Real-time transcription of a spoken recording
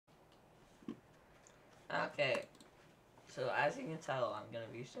Okay, so as you can tell, I'm gonna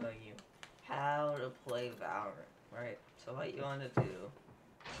be showing you how to play Valorant, right? So what you want to do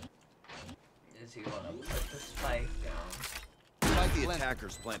is you want to put the spike down. Like the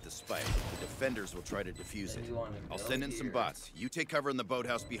attackers plant the spike, the defenders will try to defuse it. I'll send in some bots. You take cover in the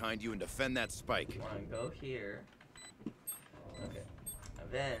boathouse behind you and defend that spike. You want to go here. Okay,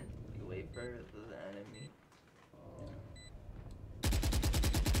 and then you wait for the enemy.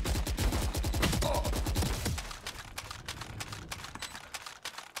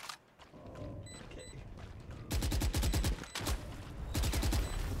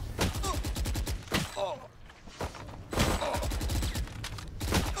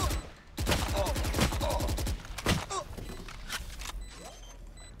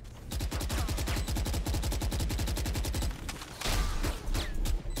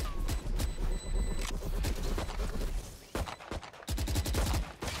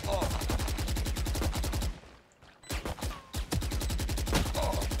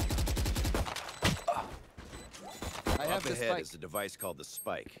 Up ahead is a device called the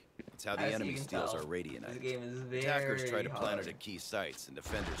spike. It's how the enemy steals our radionite. Attackers try to plant it at key sites, and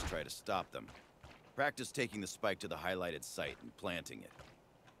defenders try to stop them. Practice taking the spike to the highlighted site and planting it.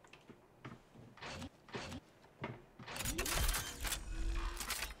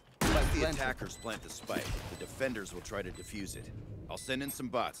 Like the attackers plant the spike, the defenders will try to defuse it. I'll send in some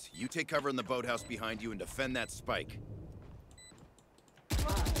bots. You take cover in the boathouse behind you and defend that spike.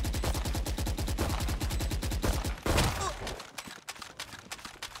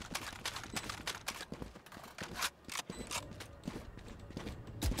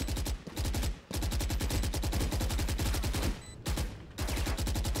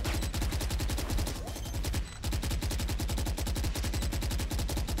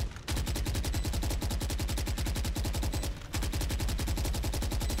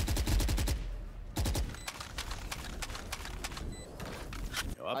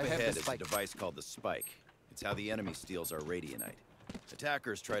 Up ahead is a device called the spike. It's how the enemy steals our radionite.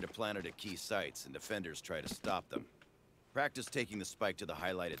 Attackers try to plant it at key sites, and defenders try to stop them. Practice taking the spike to the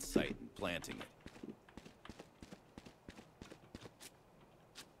highlighted site and planting it.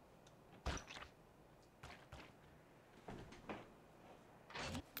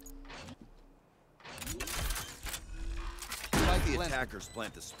 Like the attackers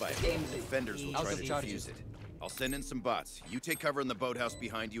plant the spike, the defenders will try to defuse it. I'll send in some bots. You take cover in the boathouse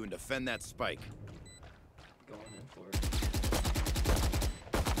behind you and defend that spike. Going in for it.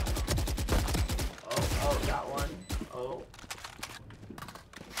 Oh, got one. Oh.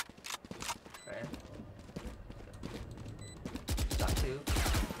 Okay. Got two.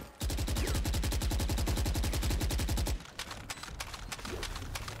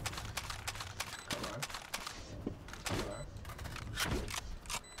 Come on. Come on.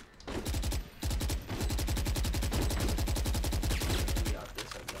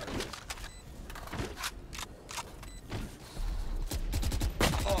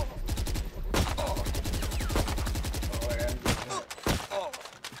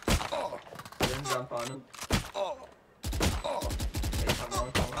 Jump on him. Okay, come on.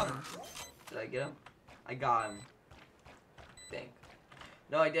 Did I get him? I got him. I think.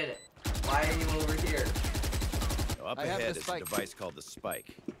 No, I didn't. Why are you over here? Up ahead is a device called the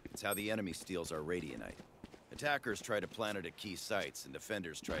spike. It's how the enemy steals our radionite. Attackers try to plant it at key sites, and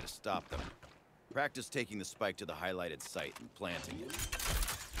defenders try to stop them. Practice taking the spike to the highlighted site and planting it.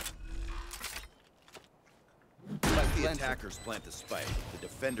 Like the attackers plant the spike, the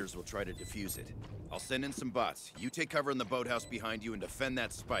defenders will try to defuse it. I'll send in some bots. You take cover in the boathouse behind you and defend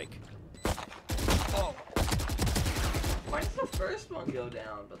that spike. Oh. Why does the first one go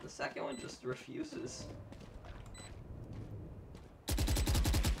down, but the second one just refuses?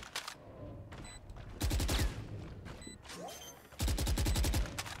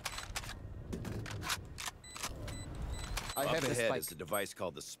 Up ahead is a device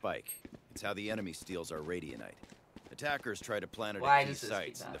called the spike. It's how the enemy steals our radionite. Attackers try to plant it at key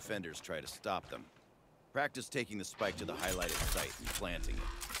sites, and defenders try to stop them. Practice taking the spike to the highlighted site and planting it.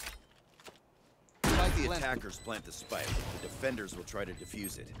 Like the attackers plant the spike, the defenders will try to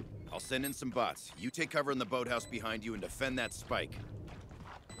defuse it. I'll send in some bots. You take cover in the boathouse behind you and defend that spike.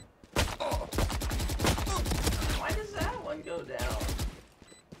 Why does that one go down?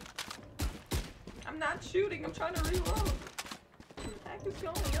 I'm not shooting, I'm trying to reload. What the heck is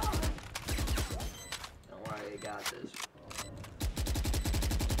going on? Don't worry, I got this.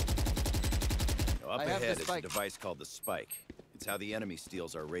 Up ahead is a device called the spike. It's how the enemy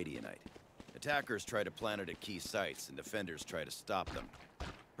steals our radionite. Attackers try to plant it at key sites, and defenders try to stop them.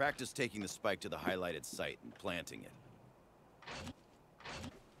 Practice taking the spike to the highlighted site and planting it.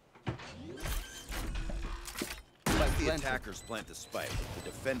 the attackers plant the spike, the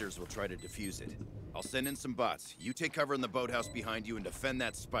defenders will try to defuse it. I'll send in some bots. You take cover in the boathouse behind you and defend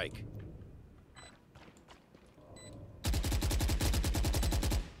that spike.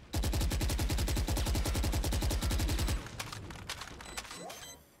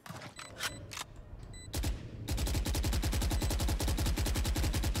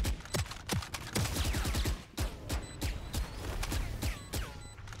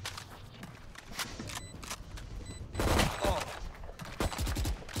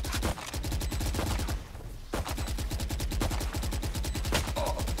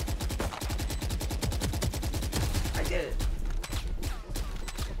 Get it.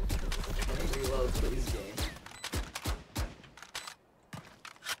 Let me reload, please, game.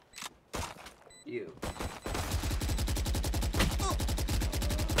 You.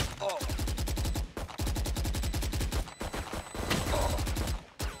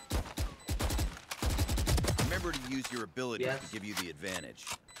 Remember to use your abilities to give you the advantage.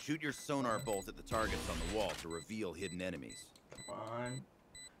 Shoot your sonar bolt at the targets on the wall to reveal hidden enemies. Come on.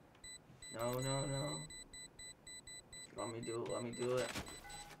 No, no, no. Let me do it, let me do it.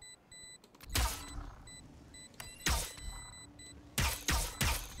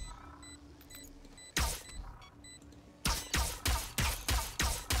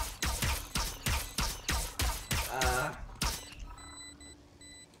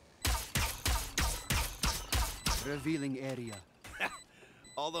 Revealing area.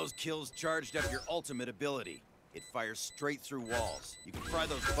 All those kills charged up your ultimate ability. It fires straight through walls. You can fry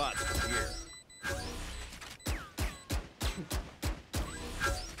those bots from here.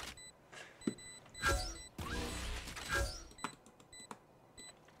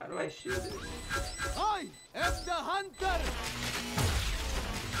 How do I shoot it? I am the hunter!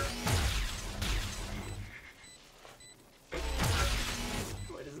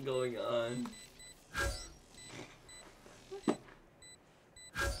 What is going on?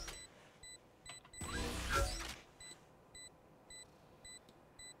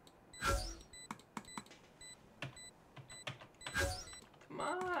 Come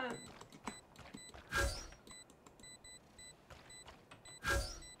on.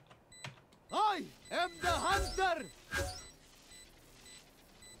 I am the hunter!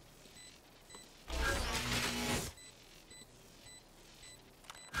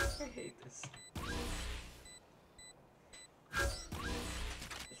 I hate this.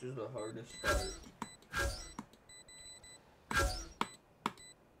 This is the hardest part.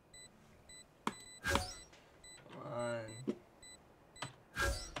 Come on.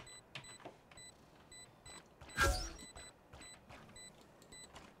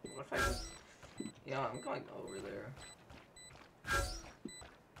 What if I just... Yeah, I'm going over there.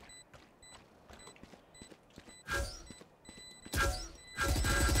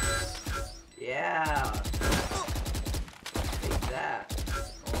 Yeah! Take that.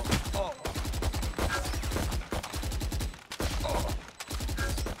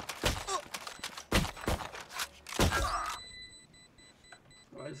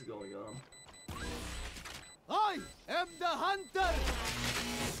 What is going on? I am the hunter!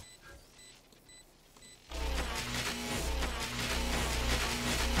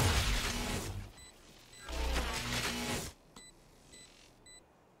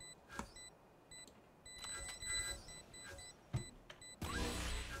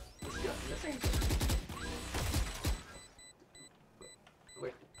 This ain't...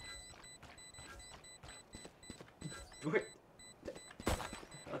 Wait. Wait.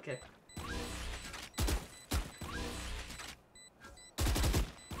 Okay.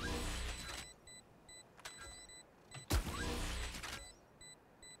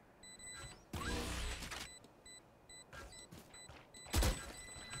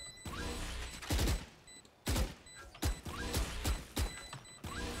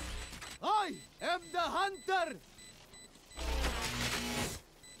 I am the hunter!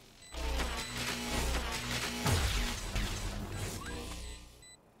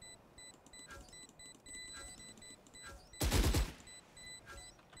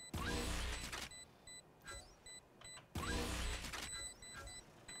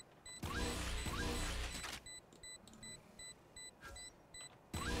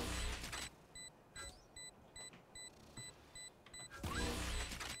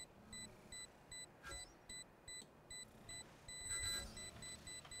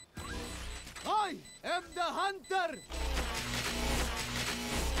 I am the hunter!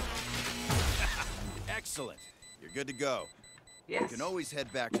 Excellent. You're good to go. Yes. You can always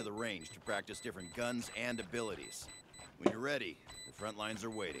head back to the range to practice different guns and abilities. When you're ready, the front lines are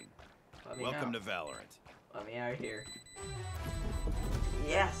waiting. Welcome to Valorant. Let me out of here.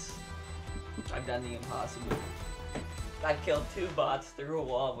 Yes! I've done the impossible. I killed 2 bots through a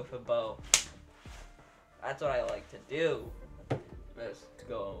wall with a bow. That's what I like to do. Let's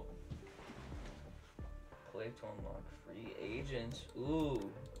go. Play to unlock free agents.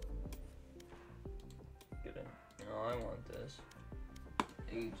 Ooh. Get in. No, I want this.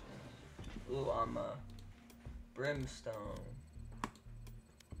 Agents. Ooh, I'm a brimstone.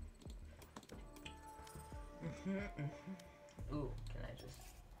 Ooh, can I just...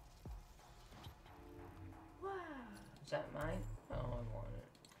 Wow. Is that mine? Oh, I want it.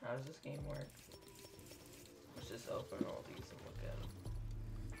 How does this game work? Let's just open all these and look at them.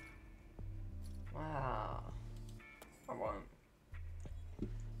 Wow. I want...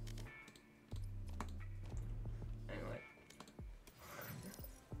 Anyway.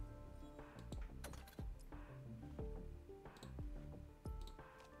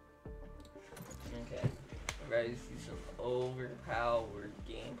 Okay. I'm ready to see some overpowered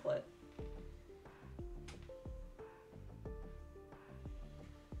gameplay.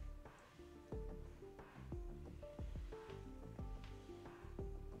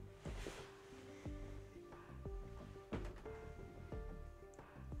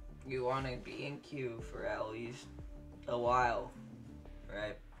 You want to be in queue for at least a while,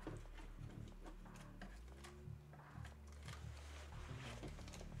 right?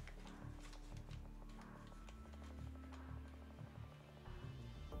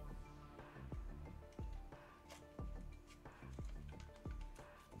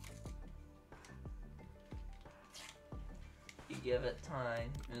 You give it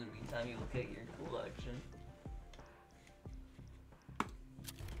time. In the meantime, you look at your collection.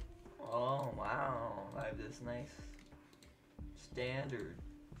 Oh wow, I have this nice standard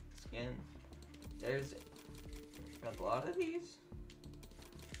skin. There's a lot of these.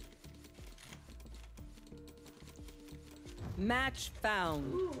 Match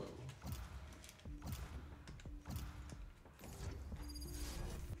found. Ooh.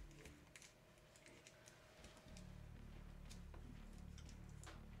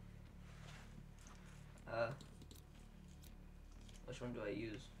 Which one do I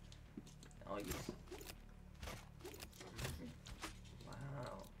use? I'll use.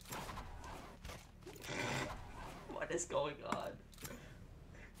 Wow. What is going on?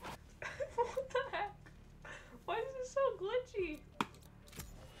 What the heck? Why is it so glitchy?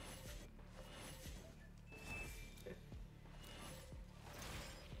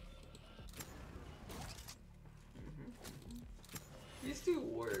 These two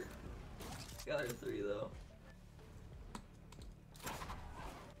work. The other 3 though.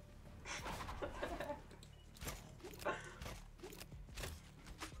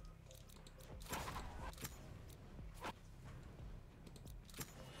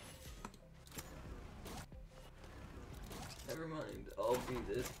 Never mind, I'll be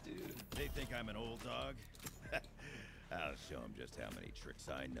this dude. They think I'm an old dog? I'll show them just how many tricks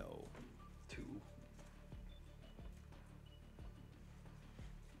I know. 2.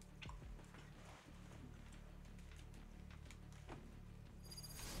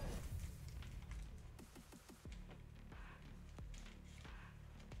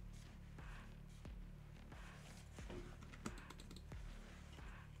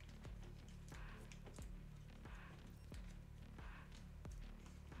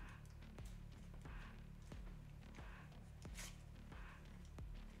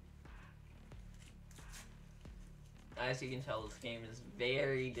 As you can tell, this game is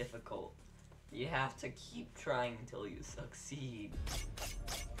very difficult. You have to keep trying until you succeed.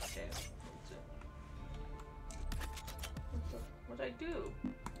 Okay, what'd I do?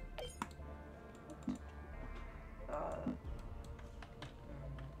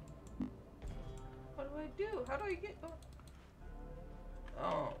 What do I do? How do I get...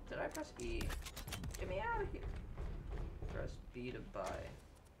 Oh, did I press E? Get me out of here. Press B to buy.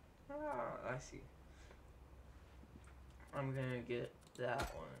 Ah, I see. I'm gonna get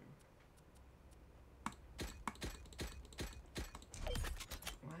that one.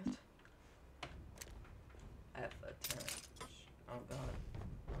 What? F attempt. Oh god.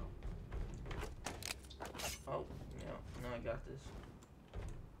 Oh, yeah, no, I got this.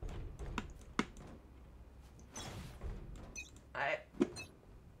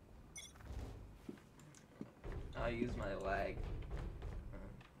 I'll use my lag.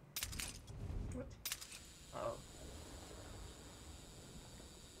 What? Oh.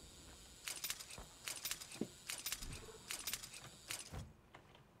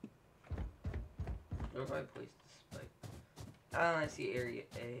 Where do I place the spike? I see area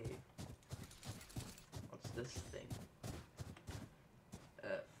A. What's this thing? F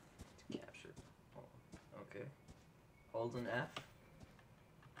to capture. Oh, okay. Hold an F.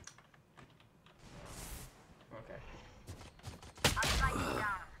 Okay.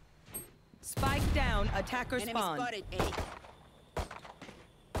 down. Attacker Enemy spawn. spotted, A.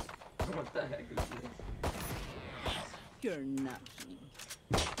 What the heck is this? You're nothing.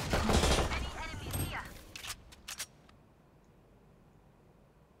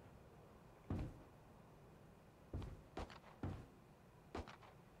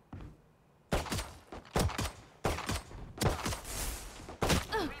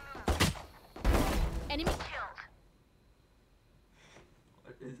 Enemy killed.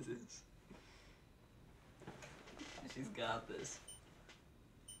 What is this? She's got this.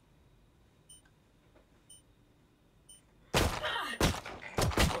 What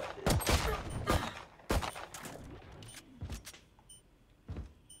is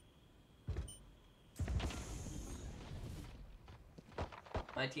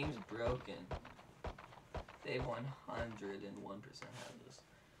My team's broken. They 101% have this.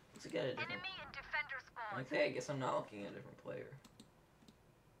 Let's get a different. Enemy and defender spawn. Okay, I guess I'm not looking at a different player.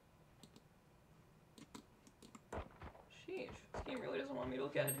 Sheesh, this game really doesn't want me to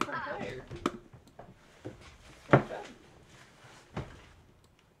look at a different player. Okay.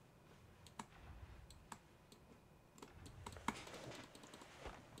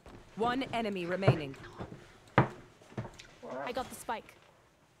 One enemy remaining. I got the spike.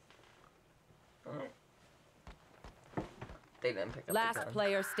 Oh. They didn't pick up Last the gun.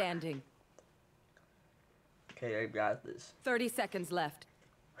 player standing. Okay, I got this. 30 seconds left.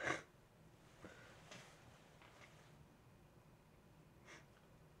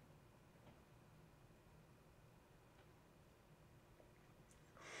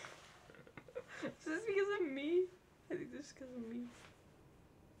 Is this because of me? I think this is because of me.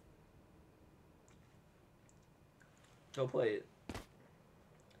 Go play it.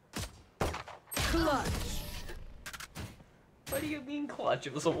 Clutch. What do you mean clutch?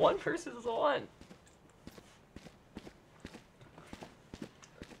 It was a 1 versus 1.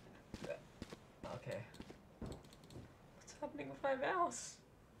 Okay. What's happening with my mouse?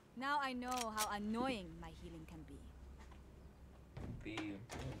 Now I know how annoying my healing can be.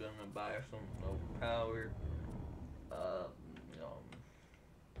 I'm gonna buy some overpower. I'm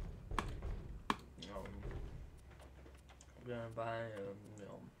gonna buy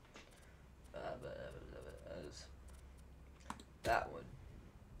that one.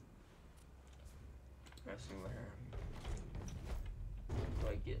 Let's see what happens. Do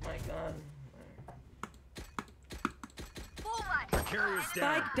I get my gun? Forward! Carrier's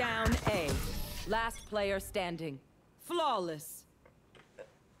down. Spike down A. Last player standing. Flawless.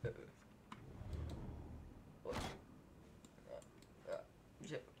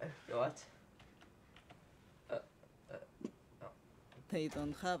 What? They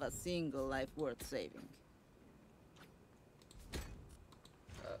don't have a single life worth saving.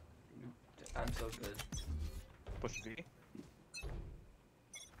 I'm so good. Push B.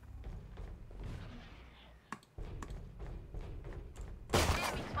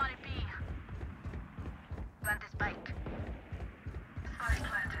 Enemy spotted B. Plant the spike. Spike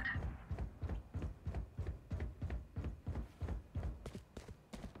planted.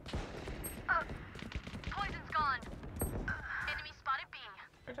 Poison's gone. Enemy spotted B.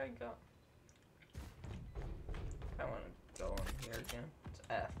 Where'd I go? I want to go on here again. It's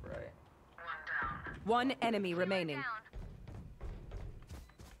F, right? One enemy remaining. Down.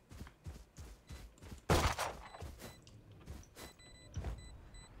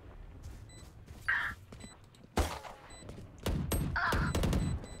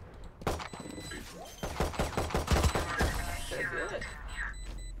 So good.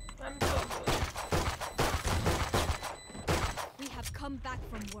 I'm so good. We have come back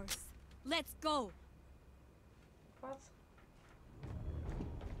from worse. Let's go. What?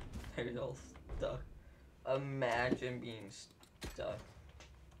 They're all stuck. Imagine being stuck.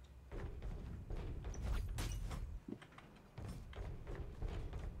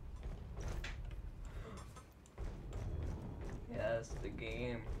 Yes, the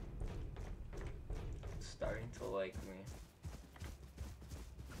game. It's starting to like me.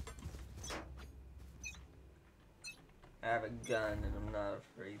 I have a gun and I'm not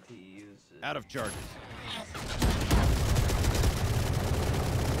afraid to use it. Out of charges.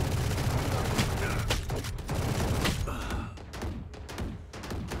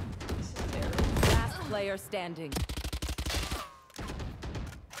 This is terrible. Last player standing.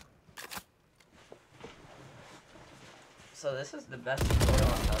 So this is the best tutorial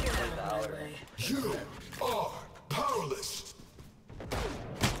on how to play Valorant. You are powerless.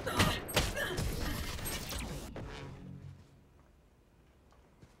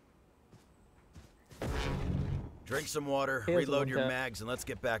 Drink some water, Here's reload one your tap. mags, and let's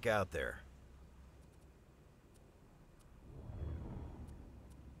get back out there.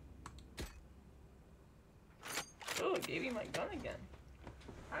 it gave me my gun again.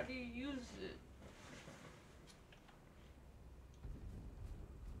 How do you use it?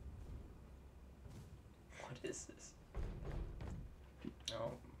 What is this?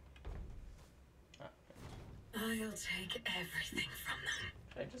 No. I'll take everything from them.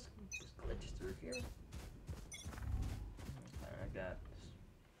 Should I just glitch through here? I got this.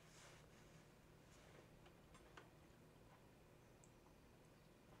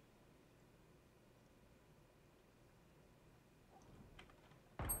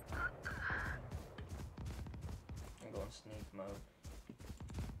 I'm going sneak mode.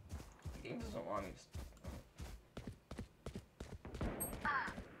 The game doesn't want me to.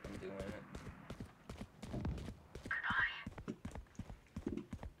 I'm doing it.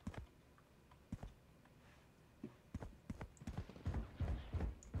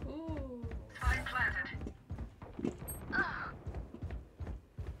 Ooh. Spike planted.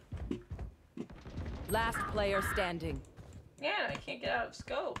 Last player standing. Man, I can't get out of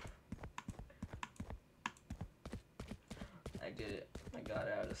scope. I did it. I got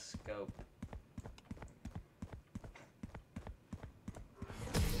out of scope.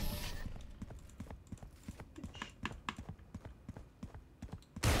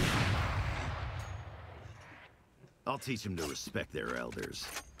 I'll teach them to respect their elders.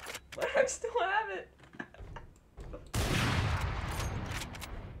 But I still have it.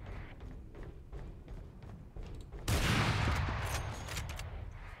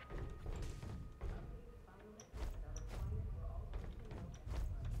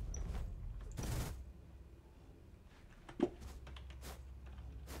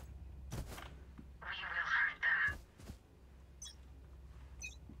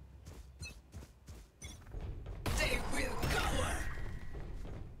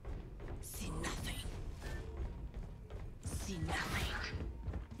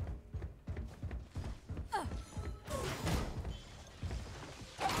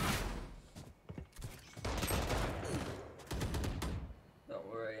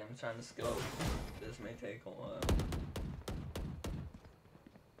 I'm trying to scope. This may take a while.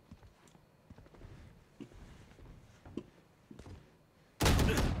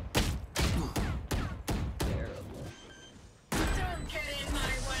 Terrible. Don't get in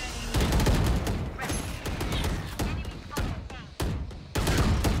my way.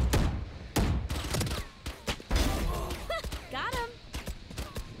 Got him.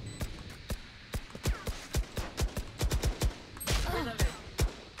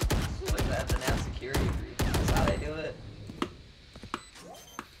 That's an app security breach. That's how they do it.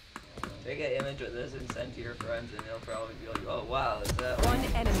 Take an image of this and send to your friends, and they'll probably be like, "Oh wow, is that One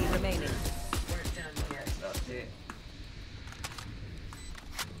enemy remaining. We're done here." Stuff too.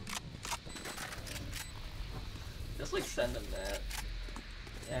 Just like send them that.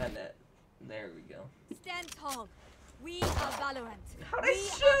 Yeah, that. There we go. Stand tall. We are Valorant. How'd I We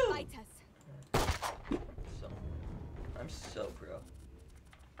shoot? are fighters. So, I'm so pro.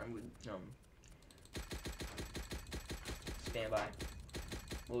 I'm with stand by.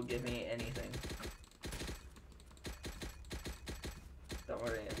 Will give me anything. Don't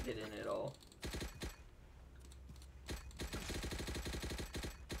worry, I'm getting it all.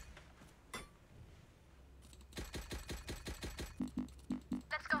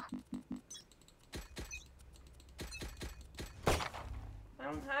 Let's go. I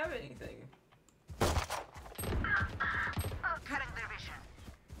don't have anything. Cutting their vision.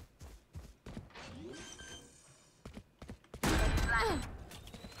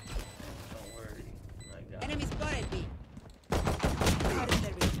 Don't worry. I got Enemy spotted B.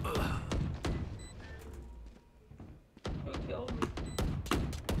 Who killed me?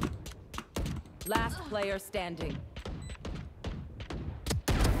 Last player standing.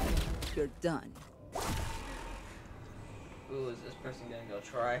 You're done. Ooh, is this person gonna go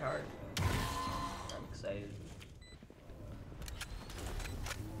try hard? I'm excited.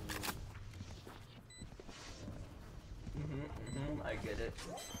 I get it.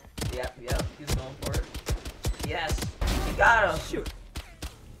 Yep, he's going for it. Yes, you got him! Shoot.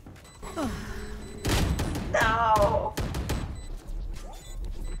 No!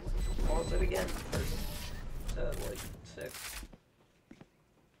 What was it again? First, like 6.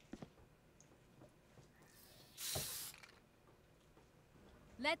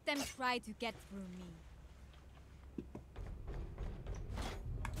 Let them try to get through me.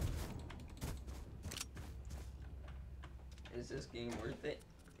 Is this game worth it?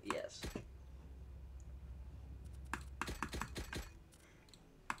 Yes.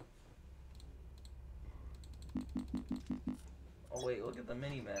 Oh wait, look at the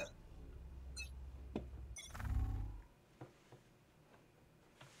mini-map.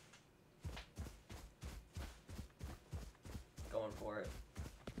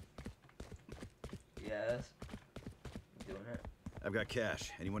 I've got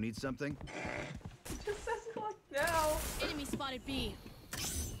cash. Anyone need something? Just says it like now. Enemy spotted B.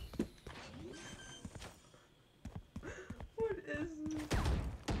 What is this?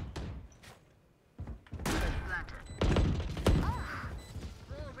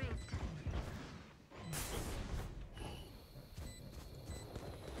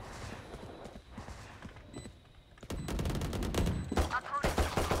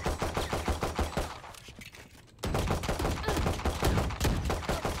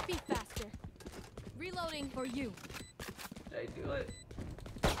 Be faster. Reloading for you. Did I do it?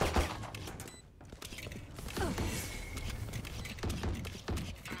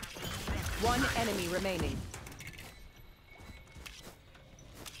 One enemy remaining.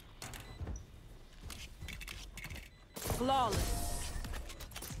 Flawless.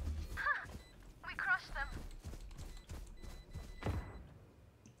 We crushed them.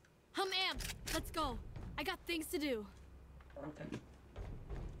 I'm amped. Let's go. I got things to do. Okay.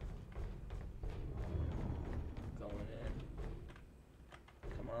 Going in.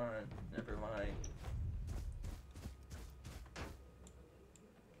 Come on. Never mind.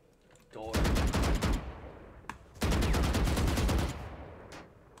 Door.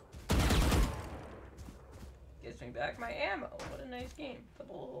 Gives me back my ammo. What a nice game. The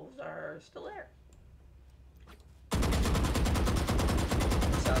Bulls are still there. That's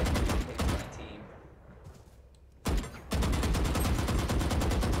how I communicate with my team.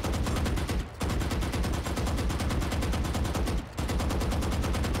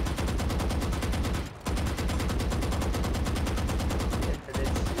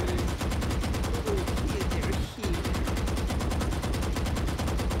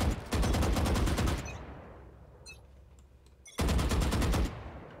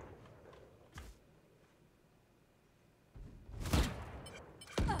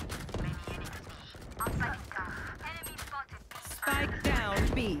 Spike down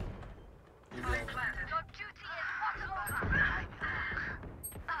B.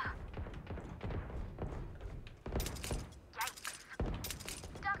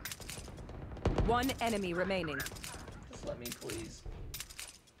 One enemy remaining. Just let me, please.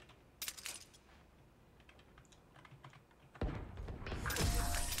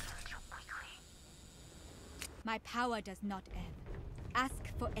 My power does not ebb. Ask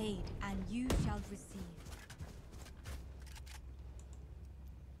for aid, and you shall receive.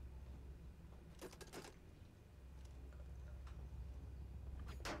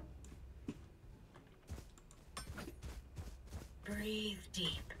 Breathe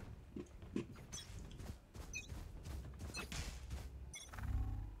deep.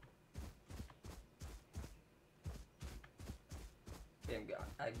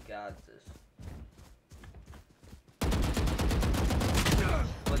 I got this.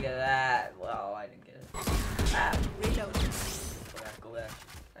 Look at that. Well, I didn't get it. Ah. Reload. Go back.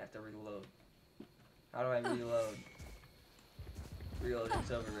 I have to reload. How do I reload? Reloading's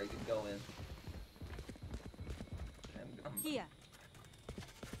over. I can go in. Here.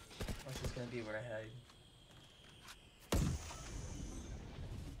 What's this gonna be where I hide?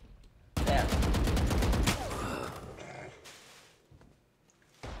 There.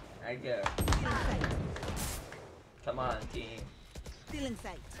 I go. Come on, team. Still in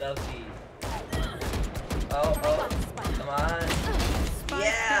sight. Go team. Oh, come on. Spike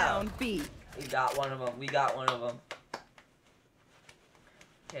Yeah. down B. We got one of them. We got one of them.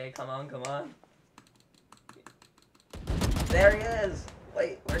 Okay, come on, come on. There he is.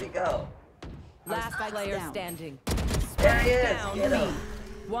 Wait, where'd he go? Last player down. standing. There he is. Down Get B. him.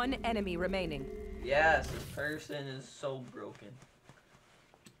 One enemy remaining. Yes, this person is so broken.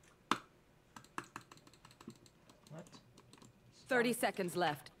 What? 30 seconds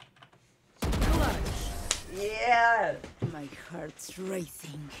left. Yeah! My heart's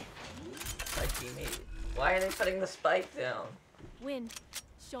racing. My teammate. Why are they putting the spike down? Win.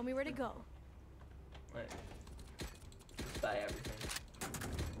 Show me where to go. Wait. Just buy everything.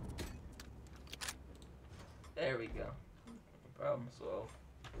 There we go. Problem solved.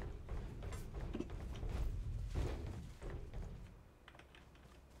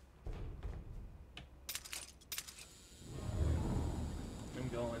 I'm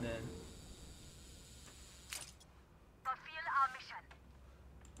going in. Fulfill our mission.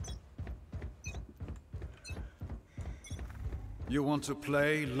 You want to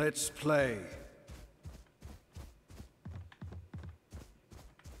play? Let's play.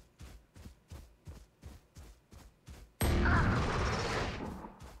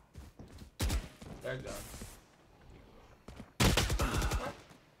 They're gone.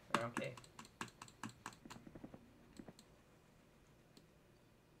 Okay.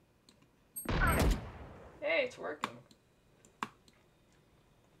 Hey, it's working.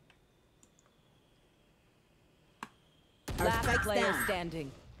 player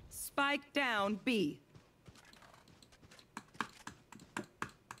standing. Spike down B.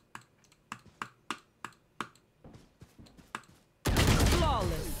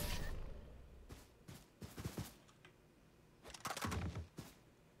 Flawless.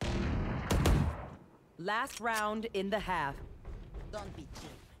 Last round in the half. Don't be cheap.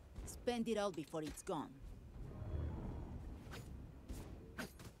 Spend it all before it's gone.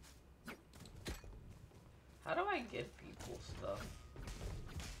 How do I give people stuff?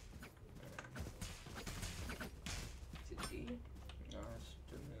 To D? No, it's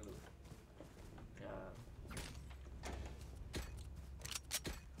to move.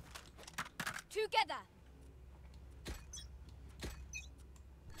 Together.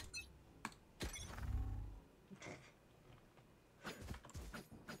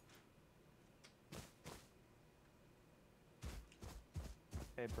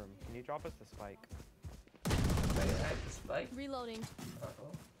 Hey, Brim, can you drop us the spike? Wait, I have the spike? Reloading.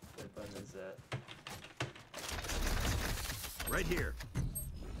 Uh-oh. What button is that? Right here.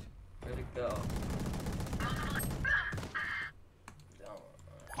 Where'd it go?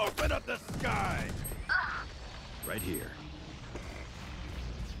 Open up the sky! Right here.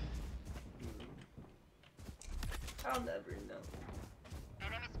 I'll never know.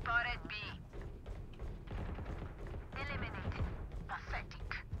 Enemy spotted B. Eliminated.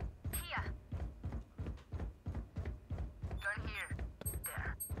 Pathetic. Here. Gun here.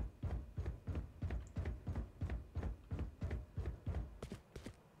 There.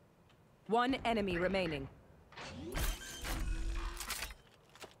 One enemy remaining.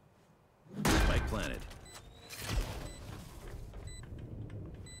 Spike planted.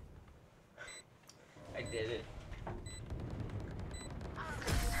 I did it. I'm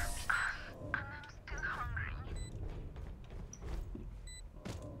still hungry.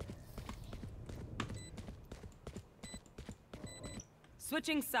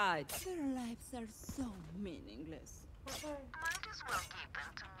 Switching sides. Their lives are so meaningless. Might as well give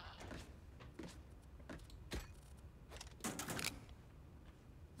them to me.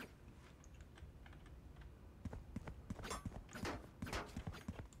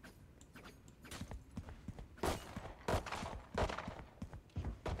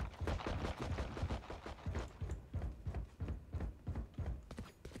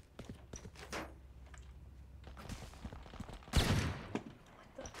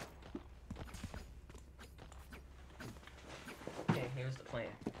 Okay, here's the plan.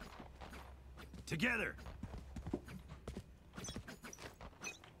 Together.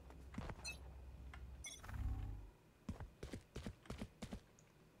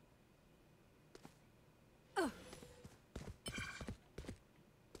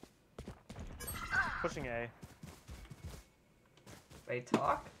 Pushing A. They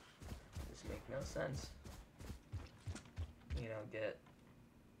talk? This make no sense. You don't get.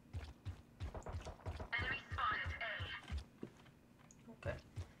 Enemy spotted A. Okay.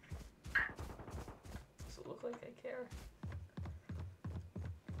 Does it look like I care?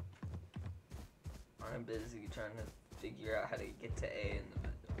 I'm busy trying to figure out how to get to A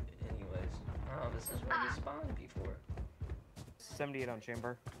anyways. Oh, this is where we spawned before. 78 on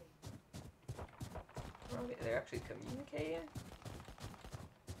chamber. Oh, they're actually communicating?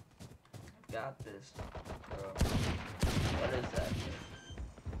 I've got this, bro. What is that?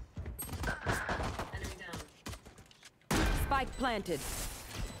 Enemy down. Spike planted.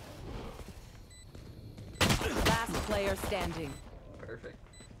 Last player standing. Perfect.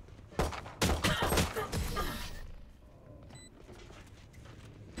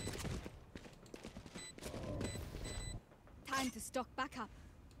 Time to stock back up.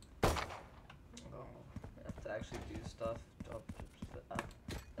 Oh, I have to actually do stuff.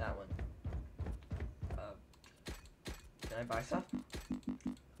 That one. Can I buy stuff?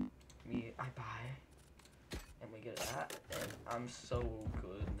 I buy. And we get that. And I'm so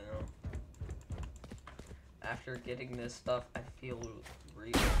good now. After getting this stuff, I feel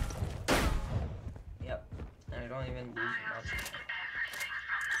real. Yep. And I don't even lose much.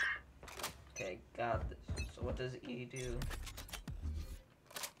 Okay, got this. So what does E do?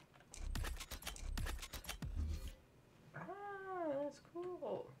 That's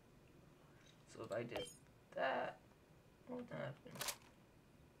cool. So if I did that, what would happen?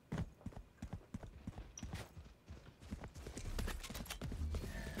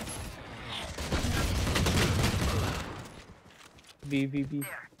 B.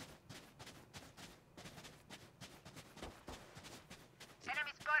 There.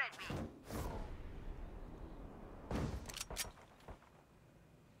 Enemy spotted B.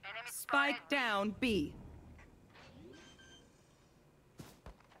 Enemy spotted Spike down B.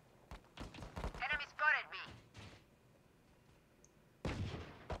 Enemy spotted B.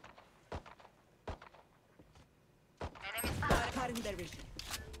 Cutting their vision.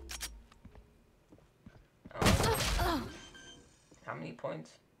 How many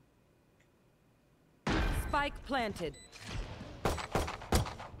points? Spike planted.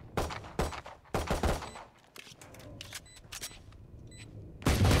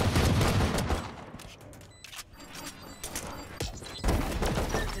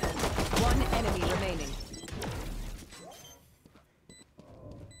 One enemy remaining.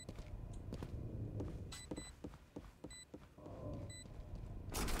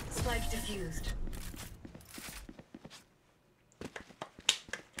 Spike diffused.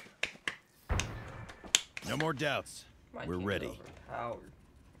 No more doubts. We're ready. Overpowered.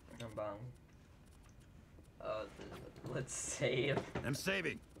 Let's save. I'm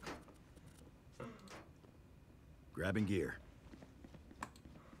saving. Grabbing gear.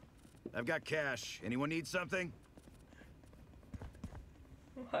 I've got cash. Anyone need something?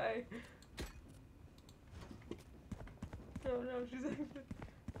 Why? No, she's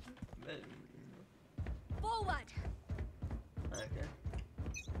Forward. Okay.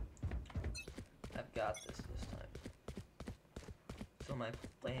 I've got this time. So my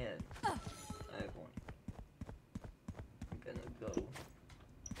plan. I have one. I'm gonna go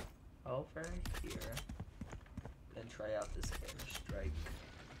over here and try out this airstrike.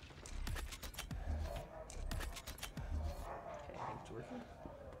 Okay, I think it's working.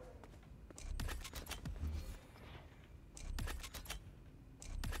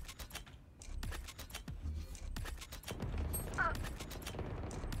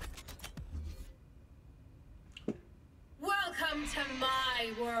 Welcome to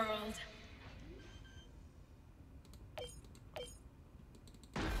my world.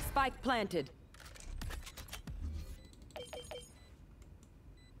 Spike planted.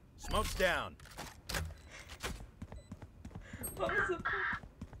 Smoke's down. What was it?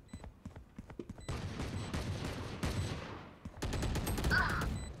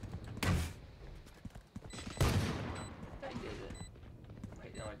 I did it.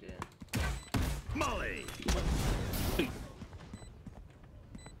 Wait, no, I didn't. Molly!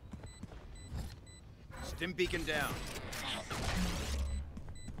 Stim beacon down.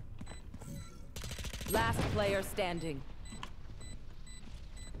 Last player standing.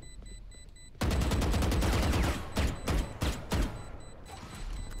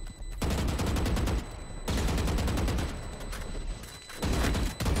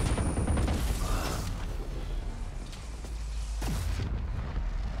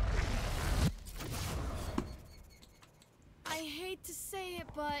 I hate to say it,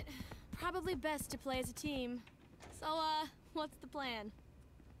 but probably best to play as a team. So, what's the plan?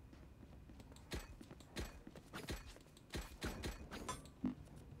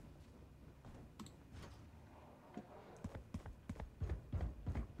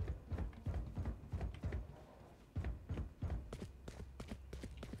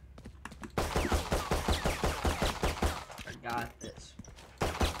 I got this.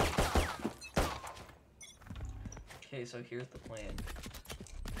 Okay, so here's the plan.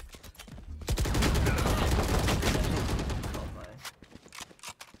 Oh my.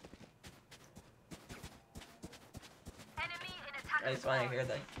 Enemy in attack. I just want to hear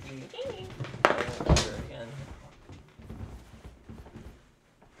that over again.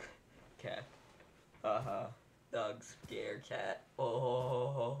 Cat. Dog scare cat.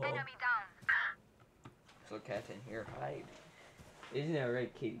 Oh. Enemy down. So cat in here hide. Isn't that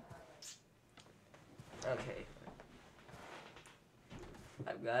right, Kitty? Okay.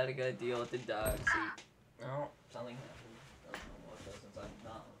 I've got to go deal with the dog. See? No, something happened. I don't know what it does since I'm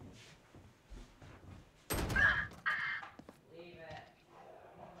not. Leave it.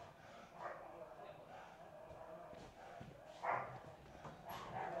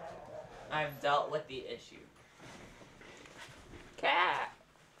 I've dealt with the issue. Cat!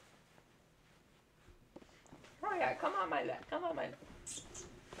 Oh yeah, come on my lap. Come on my lap.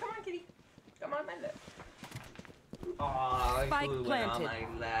 Come on, kitty. Come on my lap. Aw, Spike went on planted.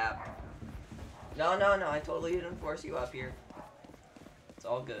 my lap. No, I totally didn't force you up here. It's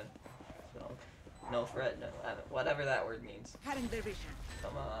all good. So, no fret, no, whatever that word means. Cutting their vision.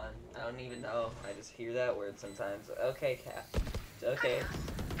 Come on, I don't even know. I just hear that word sometimes. Okay, cat. It's okay.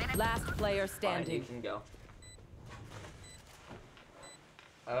 Last player Fine, you standing. can go.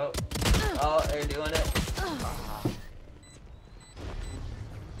 Oh, they're doing it. Ah.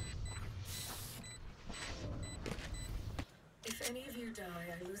 If any of you die,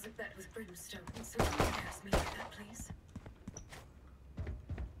 I lose a bet with brimstone. So can you pass me that, please?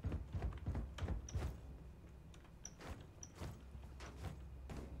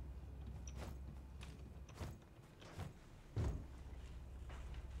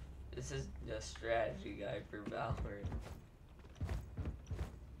 This is the strategy guide for Valorant.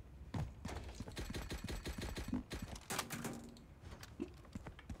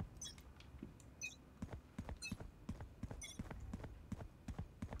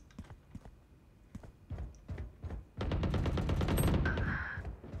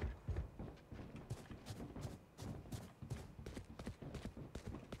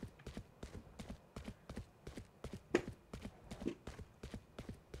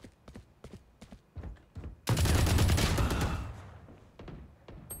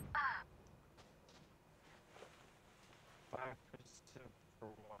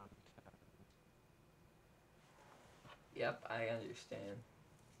 Yep, I understand.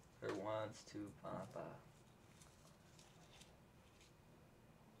 Her wants to papa.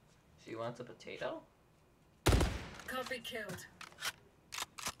 She wants a potato? Can't be killed.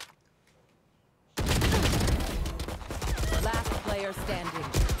 Last player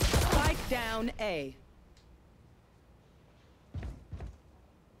standing. Spike down A.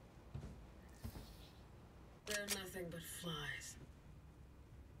 They're nothing but flies.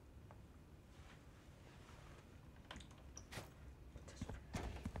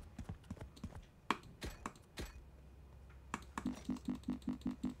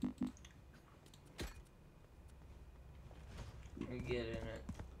 We get in it.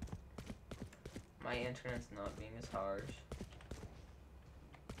 My internet's not being as harsh.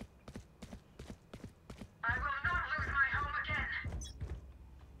 I will not lose my home again.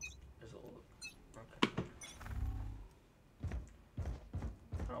 There's a little... Okay.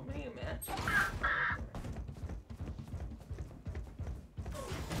 How many matches?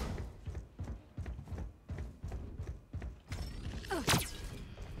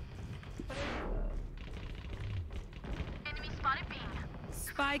 Enemy spotted B.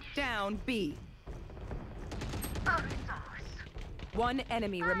 Spike down B. A resource. One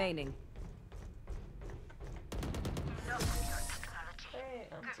enemy remaining. No technology. Hey,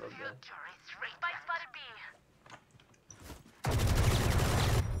 I'm so good. Future is right. Spike spotted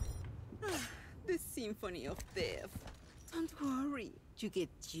B. The symphony of death. Don't worry, you get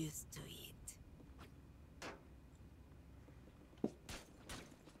used to it.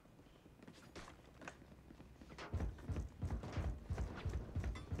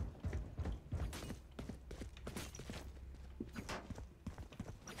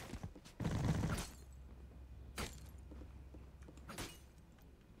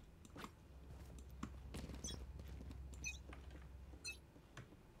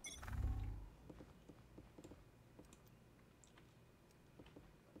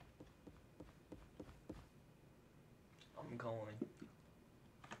 I'm going.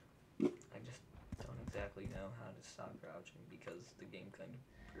 I just don't exactly know how to stop crouching because the game kind of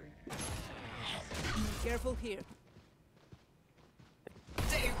breaks. Careful here.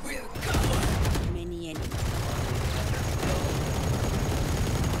 They will cover many enemies.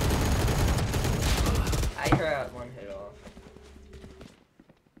 I got one hit off.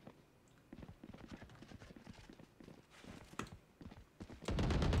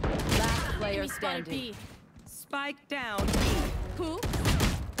 Last player Enemy spotted standing. B. Spike down B. Who?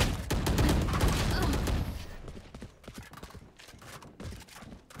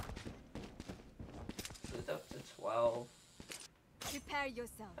 So it's up to 12. Prepare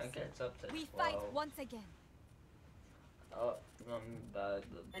yourselves. Okay, it's up to 12. We fight once again. Oh, bad.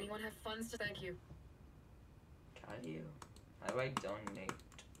 Anyone have funds to thank you? Got you. How do I donate?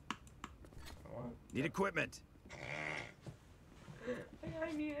 What? Need equipment.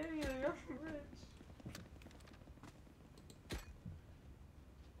 I need anything. I'm rich.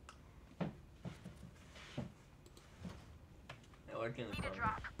 I work in the Need a front.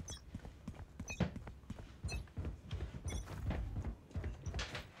 drop.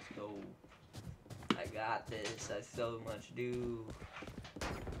 So I got this. I so much do.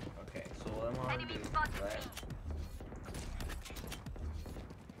 Okay, so what I want to Enemy do, spotted right? B.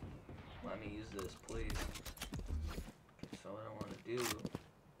 Let me use this, please. Okay, so what I want to do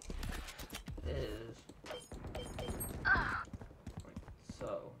is like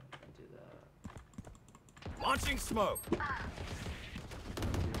so. Do that. Launching smoke.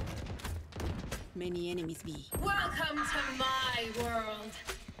 Many enemies be. Welcome to my world.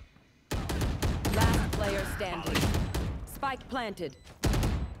 Last player standing. Spike planted.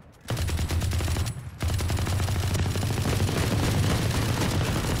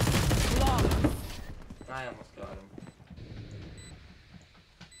 Flawless. I almost got him.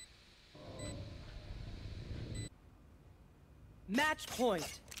 Match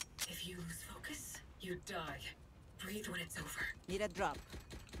point. If you lose focus, you die. Breathe when it's over. Need a drop.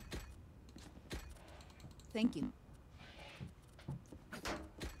 Thank you.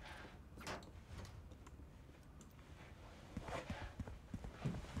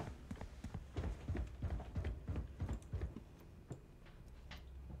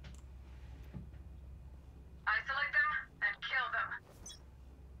 Isolate them and kill them.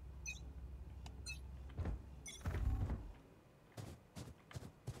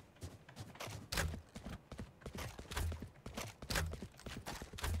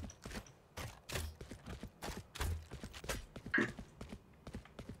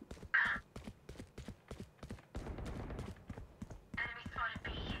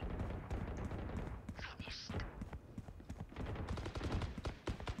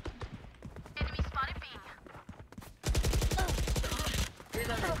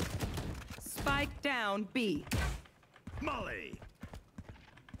 Spike down B. Molly.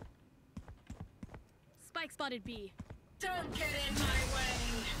 Spike spotted B. Don't get in my way.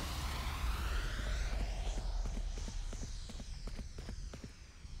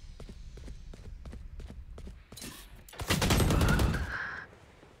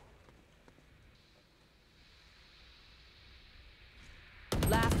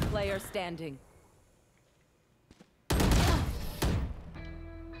 Last player standing.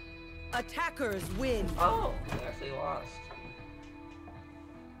 Attackers win. Oh, I actually lost.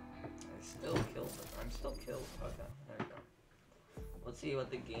 I still killed it. I'm still killed. Okay, there we go. Let's see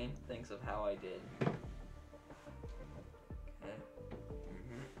what the game thinks of how I did. Okay.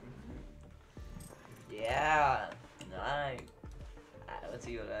 Yeah, nice. Let's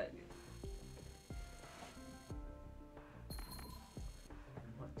see what I do.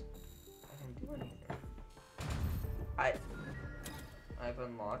 What? I didn't do anything. I've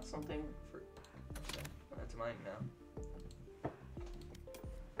unlocked something for. Okay, that's mine now.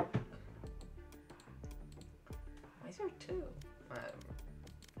 Why is there two? I don't know.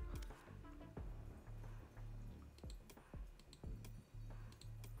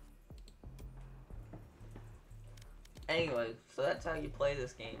 Anyway, so that's how you play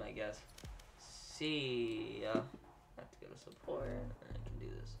this game, I guess. See, I have to go to support, and I can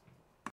do this.